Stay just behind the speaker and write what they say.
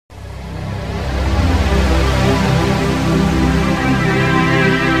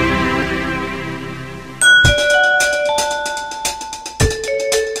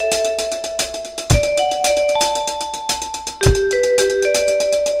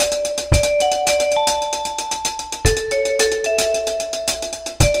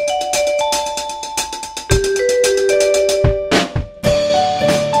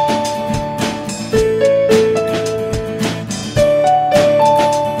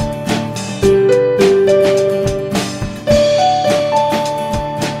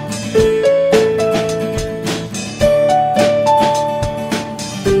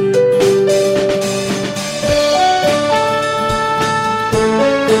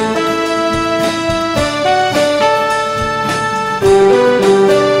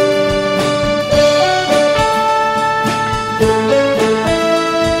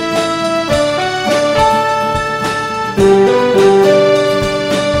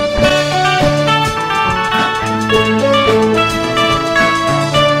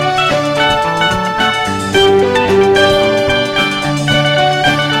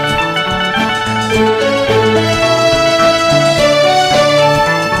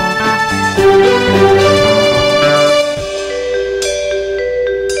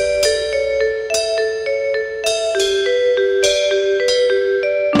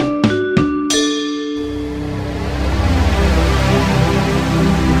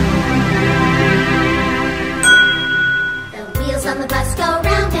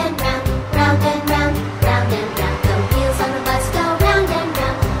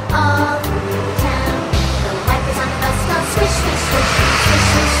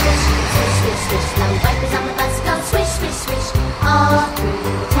swish, swish. The wipers on the bus go swish, swish, swish. All through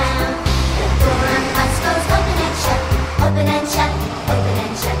the town. The door on the bus goes open and shut, open and shut, open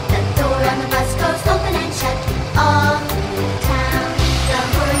and shut. The door on the bus goes open and shut. All through the town. The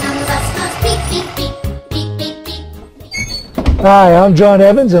horn on the bus goes beep, beep, beep, beep, beep, beep. Hi, I'm John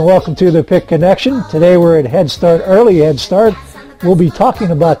Evans and welcome to the PIC Connection. Today we're at Head Start, Early Head Start. We'll be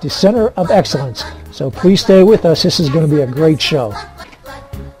talking about the Center of Excellence. So please stay with us. This is going to be a great show.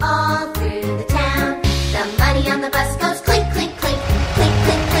 All through the town. The money on the bus goes clink, clink, clink, clink,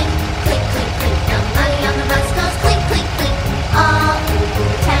 clink, clink, clink, clink, clink. The money on the bus goes clink, clink, clink. All through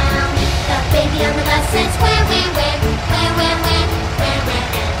the town. The baby on the bus says where, where, where, where, where, where, where, where.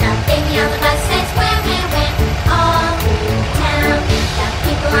 And the baby on the bus says where, where, where. All through the town. The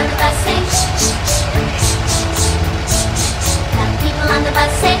people on the bus say shh, shh, shh, shh, shh, shh, shh. The people on the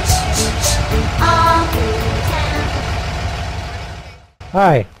bus say shh, shh, shh. All through the town.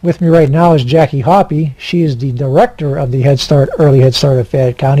 Hi, with me right now is Jackie Hoppy. She is the director of the Head Start, Early Head Start of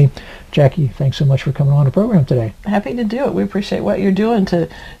Fayette County. Jackie, thanks so much for coming on the program today. Happy to do it. We appreciate what you're doing to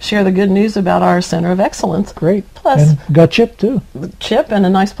share the good news about our Center of Excellence. Great. Plus, and got Chip too. Chip and a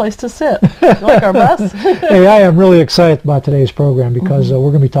nice place to sit. Like our bus. Hey, I am really excited about today's program because we're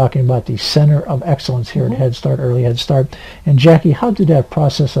going to be talking about the Center of Excellence here at Head Start, Early Head Start. And Jackie, how did that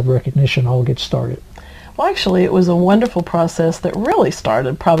process of recognition all get started? Well, actually, it was a wonderful process that really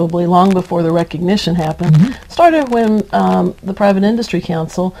started probably long before the recognition happened. Started when the Private Industry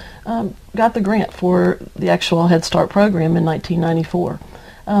Council got the grant for the actual Head Start program in 1994.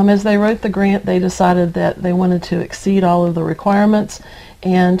 As they wrote the grant, they decided that they wanted to exceed all of the requirements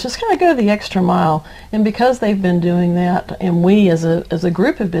and just kind of go the extra mile. And because they've been doing that, and we as a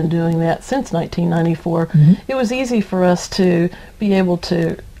group have been doing that since 1994, it was easy for us to be able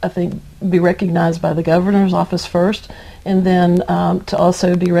to, I think, be recognized by the governor's office first, and then to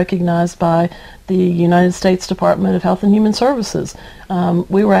also be recognized by the United States Department of Health and Human Services.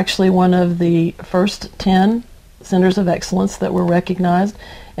 We were actually one of the first 10 Centers of Excellence that were recognized,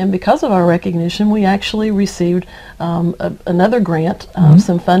 and because of our recognition, we actually received another grant,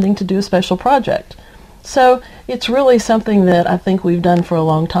 some funding to do a special project. So it's really something that I think we've done for a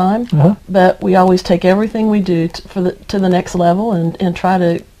long time, but we always take everything we do to the next level and try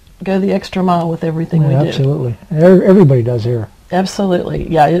to go the extra mile with everything we do. Absolutely. Everybody does here. Absolutely.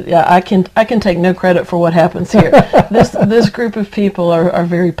 Yeah. I can take no credit for what happens here. This group of people are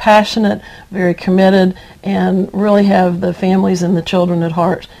very passionate, very committed, and really have the families and the children at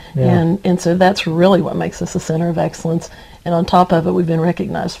heart. Yeah. And so that's really what makes us a Center of Excellence. And on top of it, we've been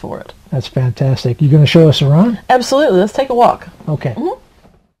recognized for it. That's fantastic. You going to show us around? Absolutely. Let's take a walk. Okay. So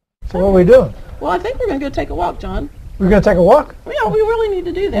what are we doing? Well, I think we're going to go take a walk, John. We're going to take a walk? Yeah, we really need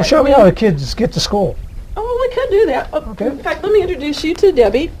to do that. Well, show me how the kids get to school. Oh, well, we could do that. Okay. In fact, let me introduce you to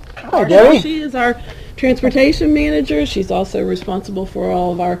Debbie. Hi, Debbie. She is our transportation manager. She's also responsible for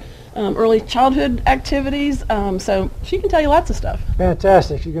all of our early childhood activities. So she can tell you lots of stuff.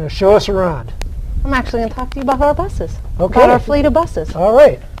 Fantastic. You're going to show us around. I'm actually going to talk to you about our buses, Okay. about our fleet of buses. All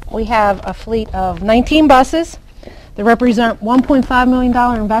right. We have a fleet of 19 buses that represent $1.5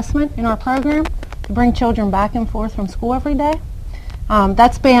 million investment in our program to bring children back and forth from school every day.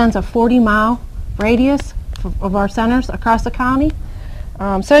 That spans a 40-mile radius of our centers across the county.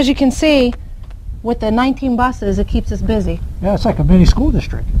 So as you can see, with the 19 buses, it keeps us busy. Yeah, it's like a mini school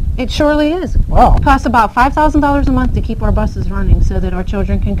district. It surely is. Wow. It costs about $5,000 a month to keep our buses running so that our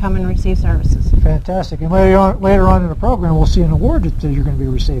children can come and receive services. Fantastic. And later on in the program, we'll see an award that you're going to be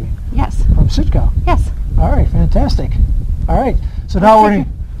receiving. Yes. From Sitco. Yes. All right, fantastic. All right, so now we're...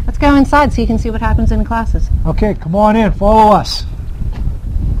 Let's go inside so you can see what happens in the classes. Okay, come on in, follow us.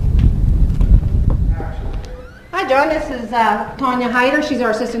 Hi, John. This is Tanya Hyder. She's our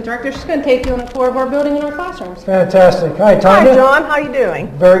assistant director. She's going to take you on a tour of our building and our classrooms. Fantastic. Hi, Tanya. Hi, John. How you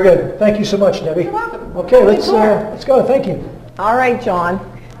doing? Very good. Thank you so much, Debbie. You're welcome. Okay, let's go. Thank you. All right, John.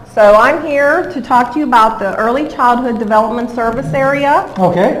 So I'm here to talk to you about the Early Childhood Development Service Area,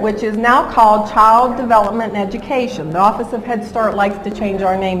 Okay. which is now called Child Development and Education. The Office of Head Start likes to change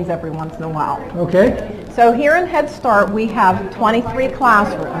our names every once in a while. Okay. So here in Head Start, we have 23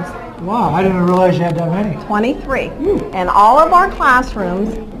 classrooms. Wow, I didn't realize you had that many. 23. And all of our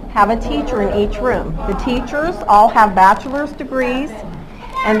classrooms have a teacher in each room. The teachers all have bachelor's degrees,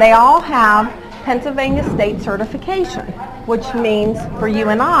 and they all have Pennsylvania State certification, which means for you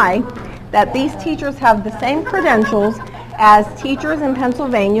and I that these teachers have the same credentials as teachers in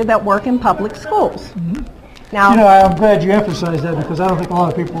Pennsylvania that work in public schools. Now, You know, I'm glad you emphasized that because I don't think a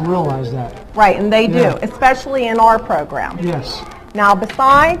lot of people realize that. right, and they do, Yeah. especially in our program. Yes. Now,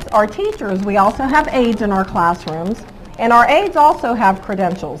 besides our teachers, we also have aides in our classrooms, And our aides also have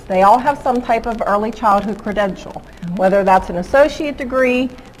credentials. They all have some type of early childhood credential, whether that's an associate degree,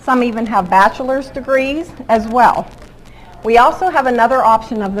 some even have bachelor's degrees as well. We also have another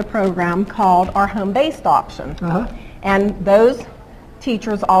option of the program called our home-based option. And those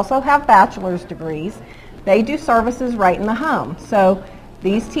teachers also have bachelor's degrees. They do services right in the home. So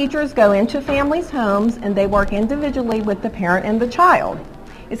these teachers go into families' homes and they work individually with the parent and the child.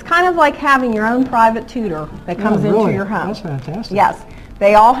 It's kind of like having your own private tutor that comes into your home. That's fantastic. Yes.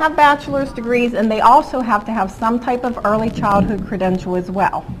 They all have bachelor's degrees, and they also have to have some type of early childhood credential as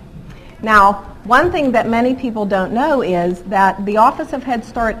well. Now, one thing that many people don't know is that the Office of Head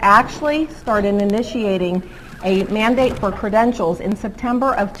Start actually started initiating a mandate for credentials in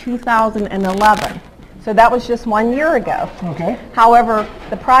September of 2011. So that was just 1 year ago. Okay. However,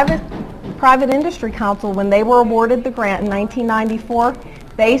 the Private Industry Council, when they were awarded the grant in 1994,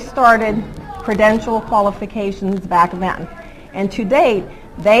 they started credential qualifications back then. And to date,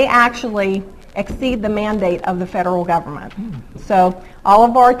 they actually exceed the mandate of the federal government. So all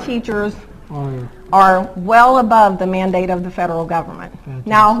of our teachers are well above the mandate of the federal government.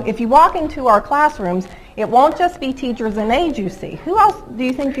 Now, if you walk into our classrooms, it won't just be teachers and aides you see. Who else do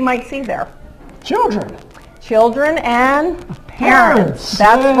you think you might see there? Children. Children and parents.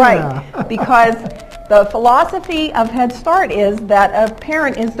 That's right. Because the philosophy of Head Start is that a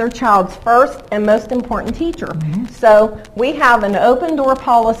parent is their child's first and most important teacher. So we have an open door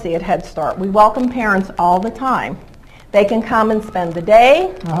policy at Head Start. We welcome parents all the time. They can come and spend the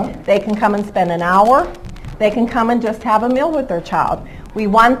day. They can come and spend an hour. They can come and just have a meal with their child. We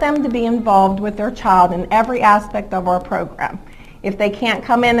want them to be involved with their child in every aspect of our program. If they can't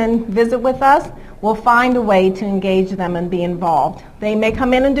come in and visit with us, we'll find a way to engage them and be involved. They may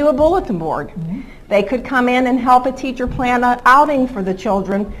come in and do a bulletin board. They could come in and help a teacher plan an outing for the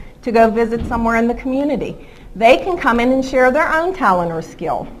children to go visit somewhere in the community. They can come in and share their own talent or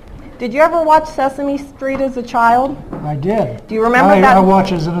skill. Did you ever watch Sesame Street as a child? I did. Do you remember that? I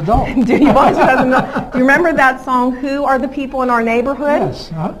watch as an adult. Do you watch it as an adult? Do you remember that song, Who Are the People in Our Neighborhood?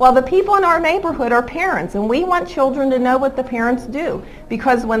 Yes. Well, the people in our neighborhood are parents, and we want children to know what the parents do,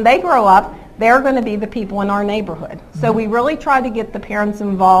 because when they grow up, they're going to be the people in our neighborhood. So we really try to get the parents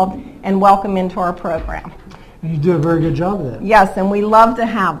involved and welcome into our program. And you do a very good job of that. Yes, and we love to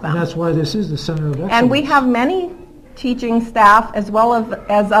have them. And that's why this is the Center of Excellence. And we have many teaching staff as well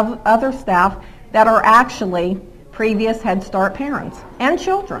as other staff that are actually previous Head Start parents and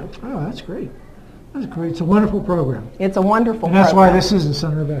children. Oh, that's great. That's great. It's a wonderful program. It's a wonderful program. And that's program. why this is the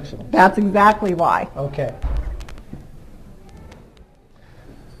Center of Excellence. That's exactly why. Okay.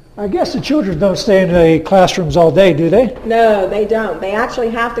 I guess the children don't stay in the classrooms all day, do they? No, they don't. They actually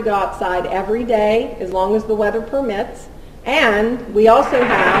have to go outside every day as long as the weather permits. And we also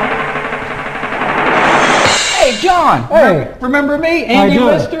have... Hey, John. Hey. Remember me? Andy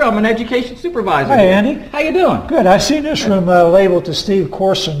Lister. I'm an education supervisor. Hey, Andy. How you doing? Good. I've seen this room labeled to Steve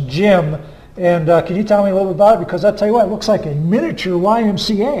Corson Gym. And can you tell me a little bit about it? Because I tell you what, it looks like a miniature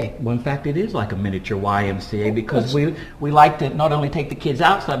YMCA. Well, in fact, it is like a miniature YMCA because we like to not only take the kids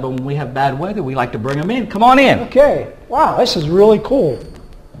outside, but when we have bad weather, we like to bring them in. Come on in. Okay. Wow, this is really cool.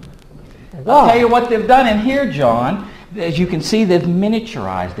 Wow. I'll tell you what they've done in here, John. As you can see, they've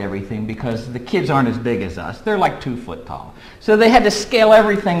miniaturized everything because the kids aren't as big as us. They're like 2 foot tall. So they had to scale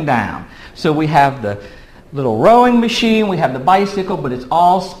everything down. So we have the little rowing machine, we have the bicycle, but it's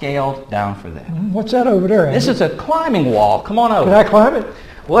all scaled down for them. What's that over there, Andy? This is a climbing wall. Come on over. Can I climb it?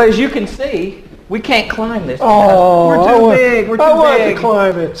 Well, as you can see, we can't climb this. Oh, we're too big. We're too big. I want to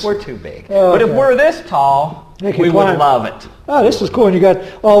climb it. We're too big. Oh, but if okay. we're this tall, we would love it. Oh, this is cool. And you got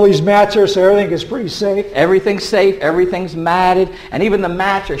all these mats here, so everything is pretty safe. Everything's safe. Everything's matted. And even the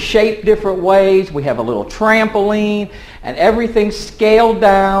mats are shaped different ways. We have a little trampoline. And everything's scaled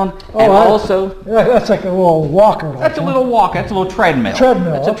down. That's like a little walker. That's a little walker. That's a little treadmill.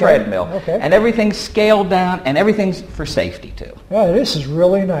 That's a treadmill. Okay. And everything's scaled down, and everything's for safety, too. Yeah, this is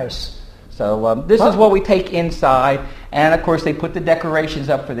really nice. So this is what we take inside. And, of course, they put the decorations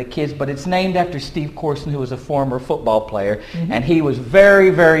up for the kids, but it's named after Steve Corson, who was a former football player. And he was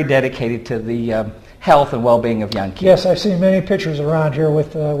very, very dedicated to the health and well-being of young kids. Yes, I've seen many pictures around here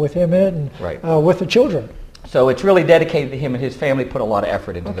with him in it and with the children. So it's really dedicated to him, and his family put a lot of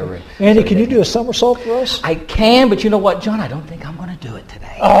effort into the room. Andy, can you do a somersault for us? I can, but you know what, John? I don't think I'm going to do it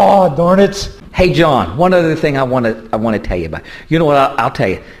today. Oh, darn it. Hey, John, one other thing I want to tell you about. You know what? I'll tell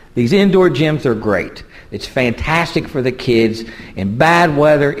you. These indoor gyms are great. It's fantastic for the kids in bad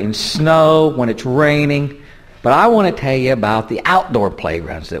weather, in snow, when it's raining. But I want to tell you about the outdoor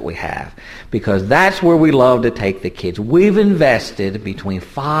playgrounds that we have, because that's where we love to take the kids. We've invested between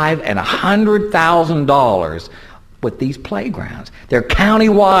 $500,000 and $100,000 with these playgrounds. They're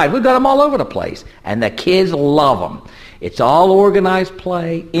county-wide. We've got them all over the place, and the kids love them. It's all organized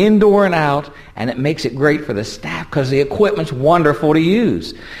play, indoor and out, and it makes it great for the staff because the equipment's wonderful to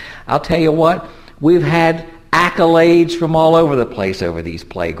use. I'll tell you what, we've had accolades from all over the place over these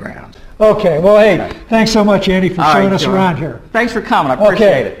playgrounds. Okay, well, hey, thanks so much, Andy, for showing us around here. Thanks for coming. I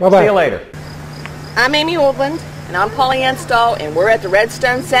appreciate it. Bye-bye. See you later. I'm Amy Woodland, and I'm Polly Ann Stahl, and we're at the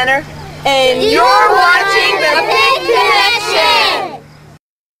Redstone Center, and you're watching the PIC Connection!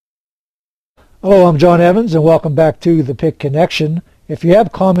 Hello, I'm John Evans, and welcome back to the PIC Connection. If you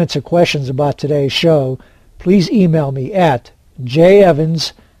have comments or questions about today's show, please email me at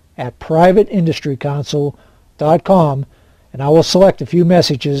jevans@privateindustrycouncil.com, and I will select a few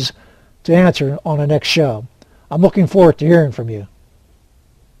messages to answer on the next show. I'm looking forward to hearing from you.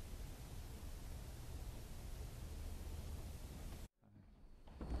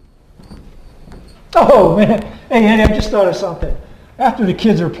 Oh, man. Hey, Andy, I just thought of something. After the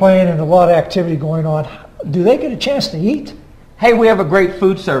kids are playing and a lot of activity going on, do they get a chance to eat? Hey, we have a great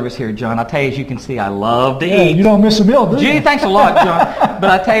food service here, John. I'll tell you, as you can see, I love to eat. You don't miss a meal, do you? Gee, thanks a lot, John.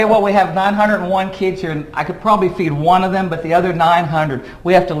 But I tell you what, we have 901 kids here, and I could probably feed one of them, but the other 900,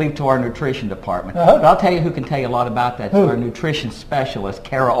 we have to leave to our nutrition department. But I'll tell you who can tell you a lot about that. It's our nutrition specialist,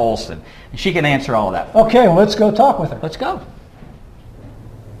 Kara Olson. And she can answer all of that. Okay, well, let's go talk with her. Let's go.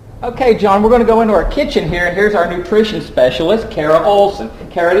 Okay, John, we're going to go into our kitchen here, and here's our nutrition specialist, Kara Olson.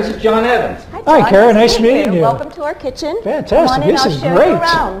 Kara, this is John Evans. Hi, Kara. Nice meeting you. Welcome to our kitchen. Fantastic. This is great.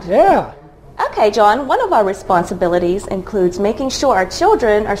 Around. Yeah. Okay, John, one of our responsibilities includes making sure our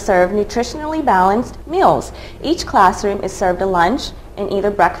children are served nutritionally balanced meals. Each classroom is served a lunch and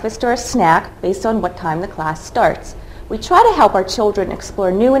either breakfast or a snack based on what time the class starts. We try to help our children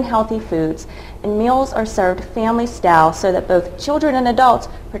explore new and healthy foods, and meals are served family style so that both children and adults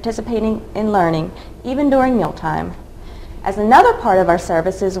participating in learning, even during mealtime. As another part of our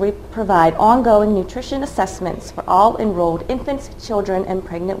services, we provide ongoing nutrition assessments for all enrolled infants, children, and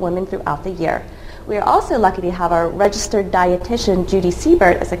pregnant women throughout the year. We are also lucky to have our registered dietitian, Judy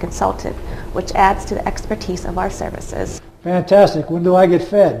Siebert, as a consultant, which adds to the expertise of our services. Fantastic. When do I get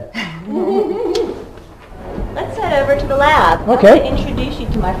fed? Let's head over to the lab. Okay. I want to introduce you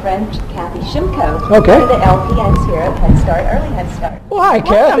to my friend Kathy Shimko. Okay. One of the LPNs here at Head Start, Early Head Start. Well, hi,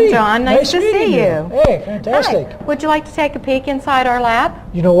 Kathy. Welcome, John. Nice to meeting see you. Hey, fantastic. Hi. Would you like to take a peek inside our lab?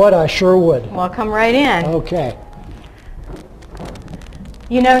 You know what? I sure would. Well, come right in. Okay.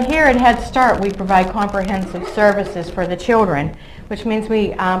 You know, here at Head Start, we provide comprehensive services for the children, which means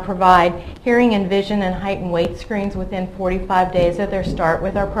we provide hearing and vision and height and weight screens within 45 days of their start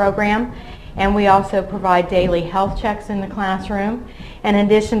with our program. And we also provide daily health checks in the classroom. In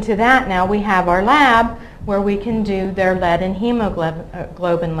addition to that, now we have our lab where we can do their lead and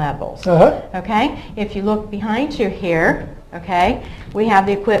hemoglobin levels. Okay? If you look behind you here, okay, we have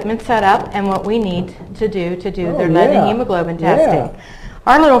the equipment set up and what we need to do their lead and hemoglobin testing.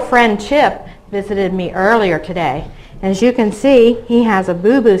 Our little friend Chip visited me earlier today. As you can see, he has a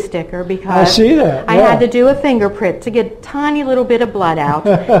boo-boo sticker because I see that. I had to do a finger prick to get a tiny little bit of blood out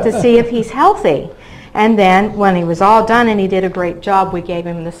to see if he's healthy. And then when he was all done and he did a great job, we gave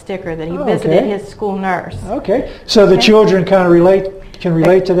him the sticker that he visited his school nurse. Okay. So the children kind of can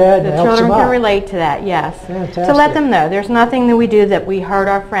relate to that and The helps children them can out. relate to that, yes. Fantastic. To let them know there's nothing that we do that we hurt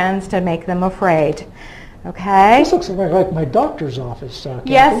our friends to make them afraid. Okay? This looks like my doctor's office.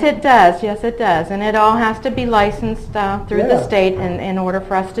 Yes, it does. Yes, it does. And it all has to be licensed through the state in order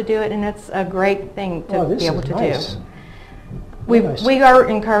for us to do it, and it's a great thing to be able to do. We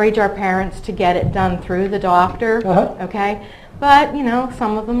encourage our parents to get it done through the doctor, okay? But, you know,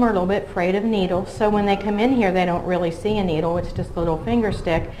 some of them are a little bit afraid of needles, so when they come in here, they don't really see a needle. It's just a little finger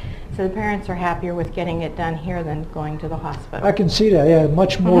stick. So the parents are happier with getting it done here than going to the hospital. I can see that. Yeah,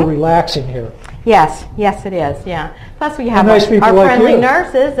 much more relaxing here. Yes, yes it is, yeah. Plus we have nice our people like friendly you.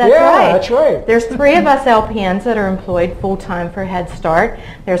 nurses, that's Yeah, right. that's right. There's 3 of us LPNs that are employed full-time for Head Start.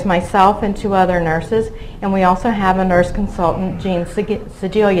 There's myself and 2 other nurses, and we also have a nurse consultant, Jean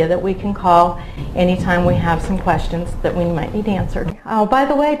Segilia, that we can call anytime we have some questions that we might need answered. Oh, by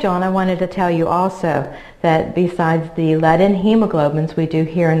the way, John, I wanted to tell you also that besides the lead and hemoglobins we do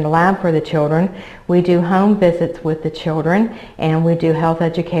here in the lab for the children, we do home visits with the children, and we do health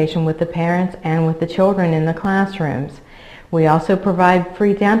education with the parents and with the children in the classrooms. We also provide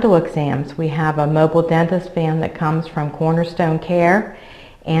free dental exams. We have a mobile dentist van that comes from Cornerstone Care,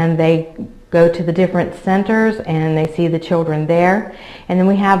 and they go to the different centers and they see the children there. And then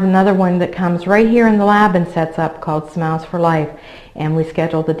we have another one that comes right here in the lab and sets up called Smiles for Life. And we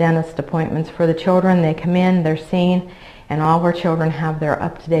schedule the dentist appointments for the children. They come in, they're seen, and all of our children have their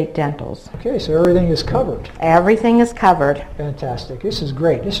up-to-date dentals. Okay, so everything is covered. Everything is covered. Fantastic. This is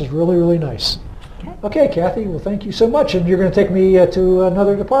great. This is really, really nice. Okay, Kathy, well, thank you so much. And you're going to take me to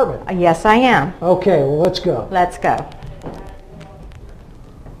another department. Yes, I am. Okay, well, let's go. Let's go.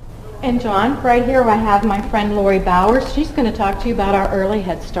 And John, right here I have my friend Lori Bowers. She's going to talk to you about our Early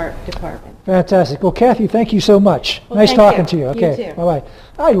Head Start department. Fantastic. Well, Kathy, thank you so much. Well, nice thank talking you. to you. You Okay, too. bye-bye.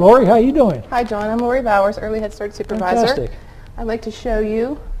 Hi, Lori. How you doing? Hi, John. I'm Lori Bowers, Early Head Start Supervisor. Fantastic. I'd like to show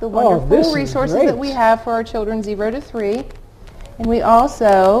you the this wonderful is resources great. that we have for our children 0 to 3. And we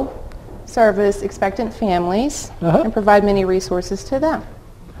also service expectant families and provide many resources to them.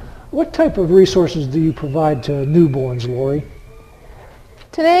 What type of resources do you provide to newborns, Lori?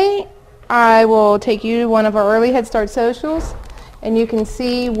 Today, I will take you to one of our Early Head Start socials, and you can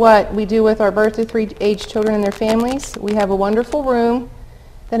see what we do with our birth to 3 age children and their families. We have a wonderful room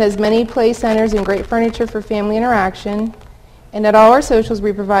that has many play centers and great furniture for family interaction. And at all our socials,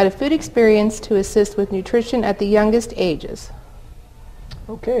 we provide a food experience to assist with nutrition at the youngest ages.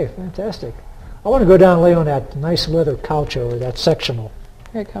 Okay, fantastic. I want to go down and lay on that nice leather couch over that sectional.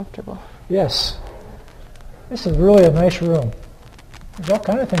 Very comfortable. Yes. This is really a nice room. There's all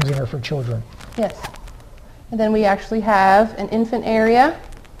kind of things in here for children. Yes. And then we actually have an infant area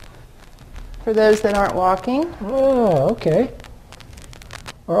for those that aren't walking. Oh, okay.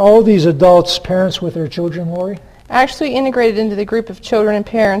 Are all these adults parents with their children, Lori? Actually integrated into the group of children and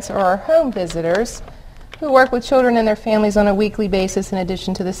parents are our home visitors who work with children and their families on a weekly basis in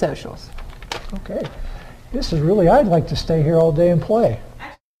addition to the socials. Okay. This is really, I'd like to stay here all day and play.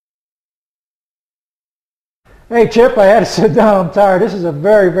 Hey, Chip, I had to sit down. I'm tired. This is a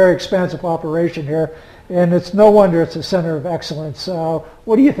very, very expensive operation here, and it's no wonder it's a center of excellence.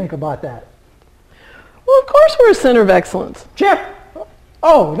 What do you think about that? Well, of course we're a center of excellence. Chip!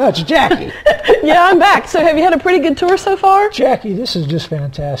 Oh, that's Jackie. Yeah, I'm back. So have you had a pretty good tour so far? Jackie, this is just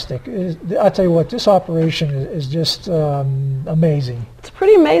fantastic. I'll tell you what, this operation is just amazing. It's a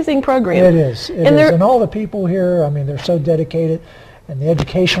pretty amazing program. It is. And all the people here, I mean, they're so dedicated, and the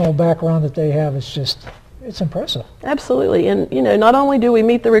educational background that they have is just, it's impressive. Absolutely. And, you know, not only do we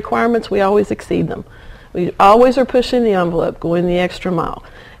meet the requirements, we always exceed them. We always are pushing the envelope, going the extra mile.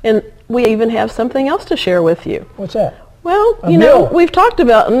 And we even have something else to share with you. What's that? Well, you know, we've talked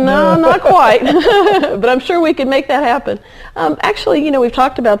about, no, not quite, but I'm sure we can make that happen. Actually, you know, we've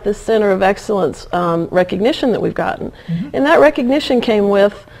talked about this Center of Excellence recognition that we've gotten, and that recognition came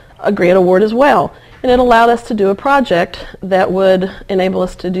with a grant award as well, and it allowed us to do a project that would enable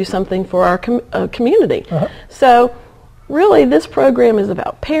us to do something for our community. So, really, this program is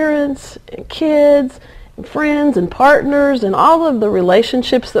about parents and kids, friends and partners and all of the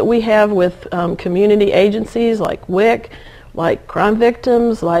relationships that we have with community agencies like WIC, like crime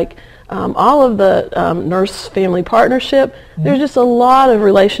victims, like all of the nurse family partnership. There's just a lot of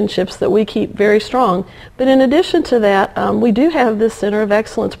relationships that we keep very strong. But in addition to that, we do have this Center of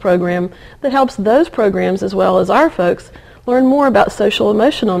Excellence program that helps those programs as well as our folks learn more about social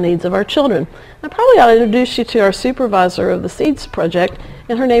emotional needs of our children. I probably ought to introduce you to our supervisor of the SEEDS project,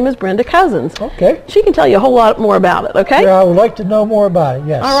 and her name is Brenda Cousins. Okay. She can tell you a whole lot more about it, okay? Yeah, I would like to know more about it,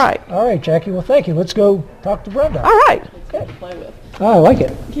 yes. All right. All right, Jackie. Well, thank you. Let's go talk to Brenda. All right. Okay. I like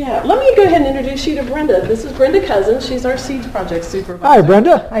it. Yeah, let me go ahead and introduce you to Brenda. This is Brenda Cousins. She's our SEEDS project supervisor. Hi,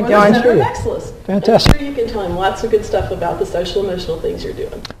 Brenda. Hi, For John. the Center of Excellence. Fantastic. I'm sure you can tell him lots of good stuff about the social emotional things you're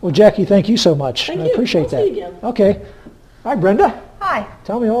doing. Well, Jackie, thank you so much. Thank I you. appreciate We'll that. see you again. Okay. Hi, Brenda. Hi.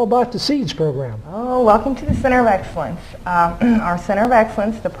 Tell me all about the SEEDS program. Oh, welcome to the Center of Excellence. Our Center of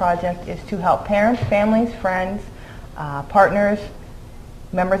Excellence, the project is to help parents, families, friends, partners,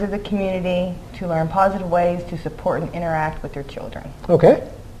 members of the community to learn positive ways to support and interact with their children. Okay.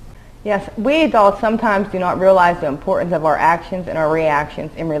 Yes, we adults sometimes do not realize the importance of our actions and our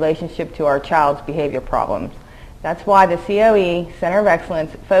reactions in relationship to our child's behavior problems. That's why the COE, Center of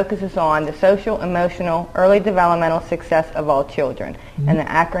Excellence, focuses on the social, emotional, early developmental success of all children, and the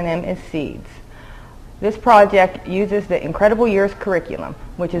acronym is SEEDS. This project uses the Incredible Years curriculum,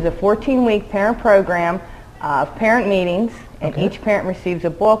 which is a 14-week parent program of parent meetings, and each parent receives a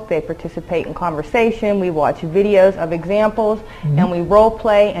book. They participate in conversation. We watch videos of examples, and we role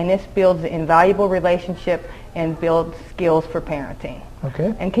play, and this builds an invaluable relationship and builds skills for parenting.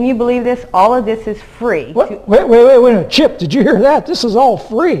 Okay. And can you believe this? All of this is free. What? Wait a minute. Chip, did you hear that? This is all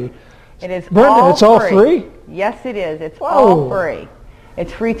free. It is Brenda, all it's all free? Yes, it is. It's Whoa. all free.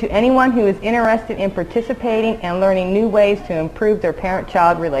 It's free to anyone who is interested in participating and learning new ways to improve their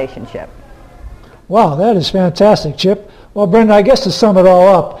parent-child relationship. Wow, that is fantastic, Chip. Well, Brenda, I guess to sum it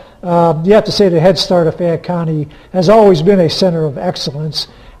all up, you have to say the Head Start of Fayette County has always been a center of excellence.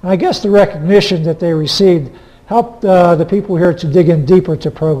 And I guess the recognition that they received help the people here to dig in deeper to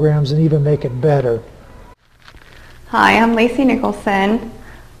programs and even make it better. Hi, I'm Lacey Nicholson.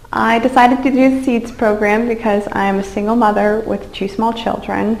 I decided to do the SEEDS program because I am a single mother with 2 small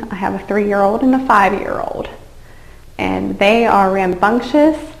children. I have a 3-year-old and a 5-year-old. And they are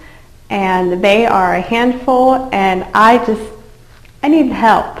rambunctious and they are a handful, and I need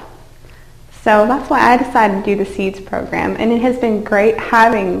help. So that's why I decided to do the SEEDS program, and it has been great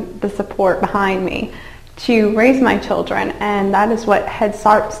having the support behind me to raise my children, and that is what Head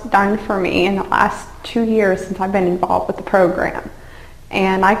Start's done for me in the last 2 years since I've been involved with the program.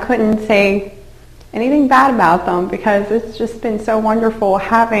 And I couldn't say anything bad about them because it's just been so wonderful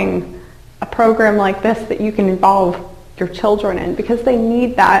having a program like this that you can involve your children in, because they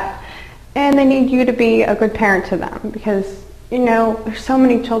need that, and they need you to be a good parent to them, because you know there's so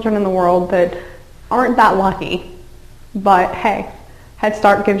many children in the world that aren't that lucky, but hey, Head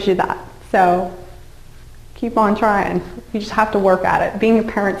Start gives you that. So keep on trying. You just have to work at it. Being a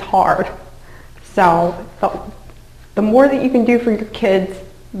parent's hard. So the more that you can do for your kids,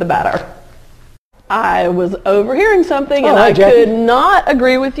 the better. I was overhearing something and hi, I Jackie. could not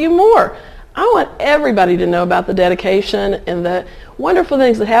agree with you more. I want everybody to know about the dedication and the wonderful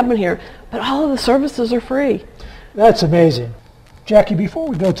things that happen here, but all of the services are free. That's amazing. Jackie, before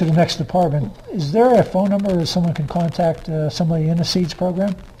we go to the next department, is there a phone number that someone can contact somebody in the SEEDS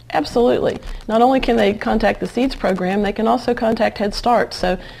program? Absolutely. Not only can they contact the SEEDS program, they can also contact Head Start.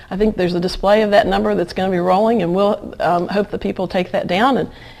 So I think there's a display of that number that's going to be rolling, and we'll hope that people take that down and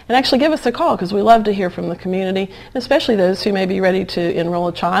actually give us a call, because we love to hear from the community, especially those who may be ready to enroll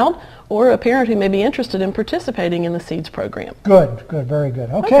a child or a parent who may be interested in participating in the SEEDS program. Good, very good.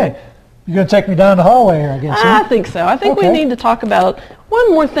 Okay. You're going to take me down the hallway here, I guess. I think so. I think we need to talk about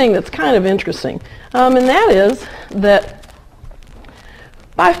one more thing that's kind of interesting, and that is that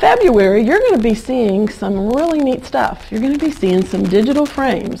by February, you're going to be seeing some really neat stuff. You're going to be seeing some digital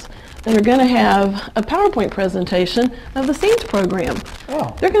frames that are going to have a PowerPoint presentation of the SEEDS program.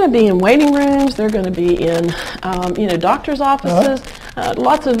 Oh. They're going to be in waiting rooms. They're going to be in, doctors' offices.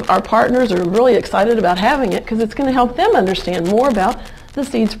 Lots of our partners are really excited about having it because it's going to help them understand more about the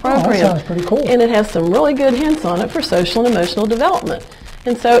SEEDS program. Oh, that sounds pretty cool. And it has some really good hints on it for social and emotional development.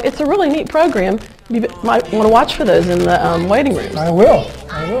 And so it's a really neat program. You might want to watch for those in the waiting rooms. I will.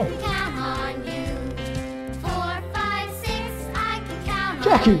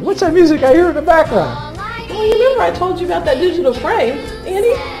 Jackie, what's that music I hear in the background? Well, you remember I told you about that digital frame.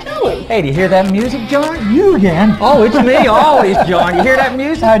 Andy, tell him. Hey, do you hear that music, John? You again? Oh, it's me always, John. You hear that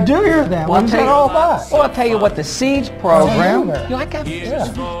music? I do hear that. What's that all about? Well, I'll tell you what, the SEEDS program. You like that? Yeah.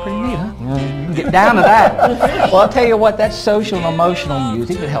 Pretty neat, huh? You can get down to that. Well, I'll tell you what, that's social and emotional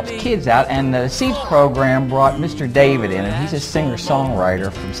music that helps kids out. And the SEEDS program brought Mr. David in, and he's a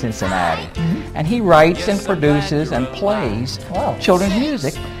singer-songwriter from Cincinnati. And he writes and produces and plays children's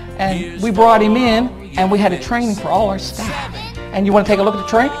music. And we brought him in, and we had a training for all our staff. And you want to take a look at the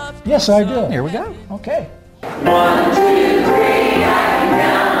training? Yes, I do. Here we go. Okay. 1, 2, 3, I can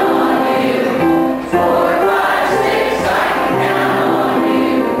count on you. 4, 5, 6, I can count on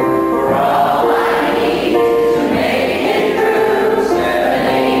you. For all I need to make it through. 7,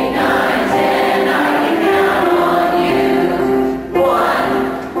 8, 9, 10, I can count on you. 1,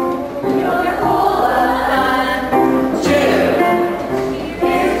 you're full of fun. 2,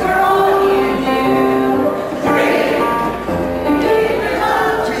 here's for all you do. 3,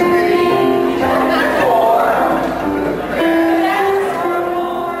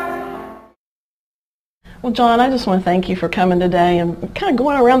 Well, John, I just want to thank you for coming today and kind of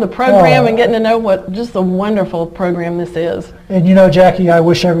going around the program and getting to know what just a wonderful program this is. And you know, Jackie, I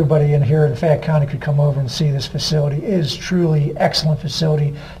wish everybody in here in Fayette County could come over and see this facility. It is truly excellent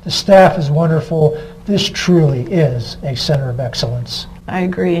facility. The staff is wonderful. This truly is a center of excellence. I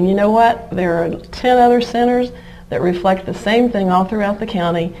agree. And you know what? There are 10 other centers that reflect the same thing all throughout the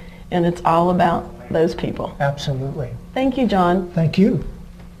county, and it's all about those people. Absolutely. Thank you, John. Thank you.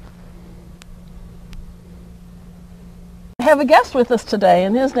 I have a guest with us today,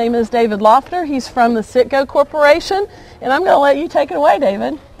 and his name is David Lofter. He's from the Citgo Corporation, and I'm going to let you take it away,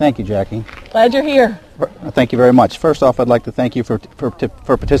 David. Thank you, Jackie. Glad you're here. Thank you very much. First off, I'd like to thank you for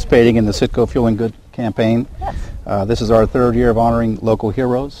participating in the Citgo Fueling Good campaign. Yes. This is our 3rd year of honoring local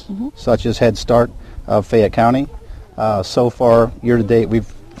heroes, such as Head Start of Fayette County. So far, year to date,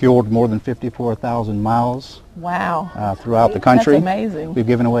 we've fueled more than 54,000 miles. Wow. Throughout the country. That's amazing. We've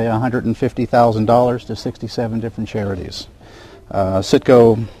given away $150,000 to 67 different charities.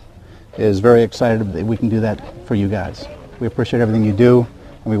 Citgo is very excited that we can do that for you guys. We appreciate everything you do,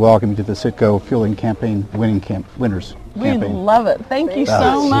 and we welcome you to the Citgo Fueling Campaign winners We campaign. love it. Thank you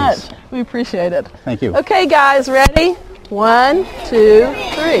so much. We appreciate it. Thank you. Okay, guys, ready? 1, 2, 3. Thank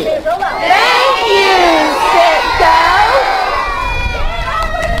you, Citgo.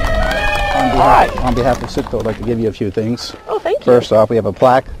 On behalf of Citgo, I'd like to give you a few things. Oh, thank you. First off, we have a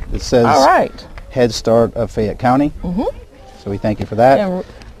plaque that says All right. Head Start of Fayette County. So we thank you for that. And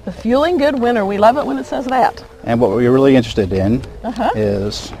the Fueling Good winner. We love it when it says that. And what we're really interested in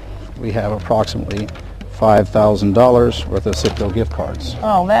is we have approximately $5,000 worth of Citgo gift cards.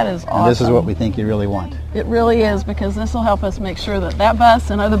 Oh, that is awesome. And this is what we think you really want. It really is, because this will help us make sure that that bus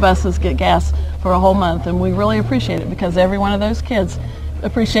and other buses get gas for a whole month, and we really appreciate it because every one of those kids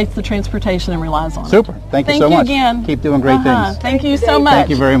appreciates the transportation and relies on it. Super. Thank you so much. Thank you again. Keep doing great things. Thank you so much. Thank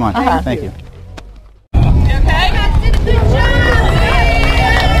you very much. Thank you.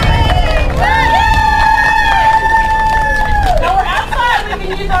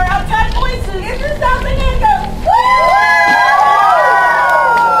 Use our outside voices. If you're stopping in, go.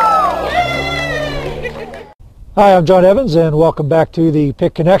 Hi, I'm John Evans, and welcome back to the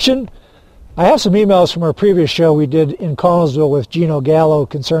PIC Connection. I have some emails from our previous show we did in Collinsville with Gino Gallo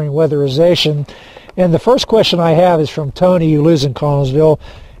concerning weatherization. And the first question I have is from Tony, who lives in Collinsville.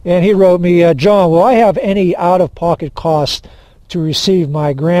 And he wrote me, John, will I have any out-of-pocket costs to receive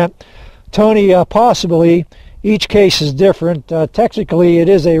my grant? Tony, possibly. Each case is different. Technically, it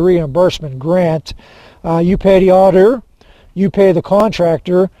is a reimbursement grant. You pay the auditor, you pay the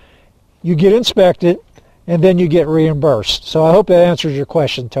contractor, you get inspected, and then you get reimbursed. So I hope that answers your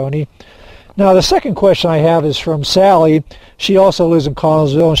question, Tony. Now, the second question I have is from Sally. She also lives in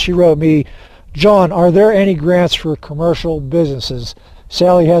Collinsville, and she wrote me, John, are there any grants for commercial businesses?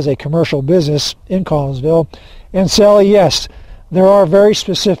 Sally has a commercial business in Collinsville. And Sally, yes, there are very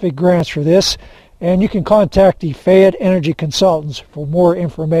specific grants for this. And you can contact the Fayette Energy Consultants for more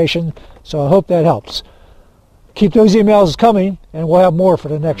information. So I hope that helps. Keep those emails coming, and we'll have more for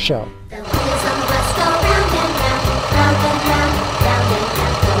the next show. The wheels on the bus go round and round, round and round, round and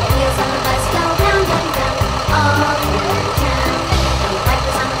round. The wheels on the bus go round and round, all through town. The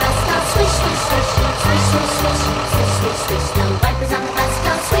wipers on the bus go swish, swish, swish, swish, swish, swish, swish, swish, swish. The wipers on the bus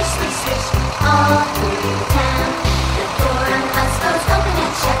go swish, swish, swish, all through town. The door on the bus goes open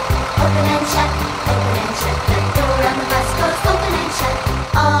and shut, open and shut, open and shut. The door on the bus goes open and shut,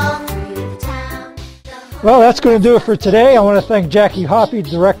 all through the town. Well, that's going to do it for today. I want to thank Jackie Hoppy,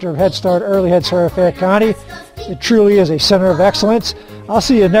 Director of Head Start Early Head Start of Fayette County. It truly is a center of excellence. I'll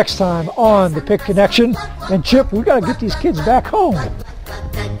see you next time on the PIC Connection. And Chip, we got to get these kids back home.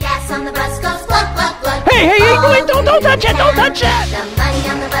 The gas on the bus goes glug, glug, glug. Hey, don't touch it, don't touch it! The money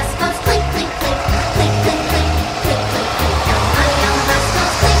on the bus goes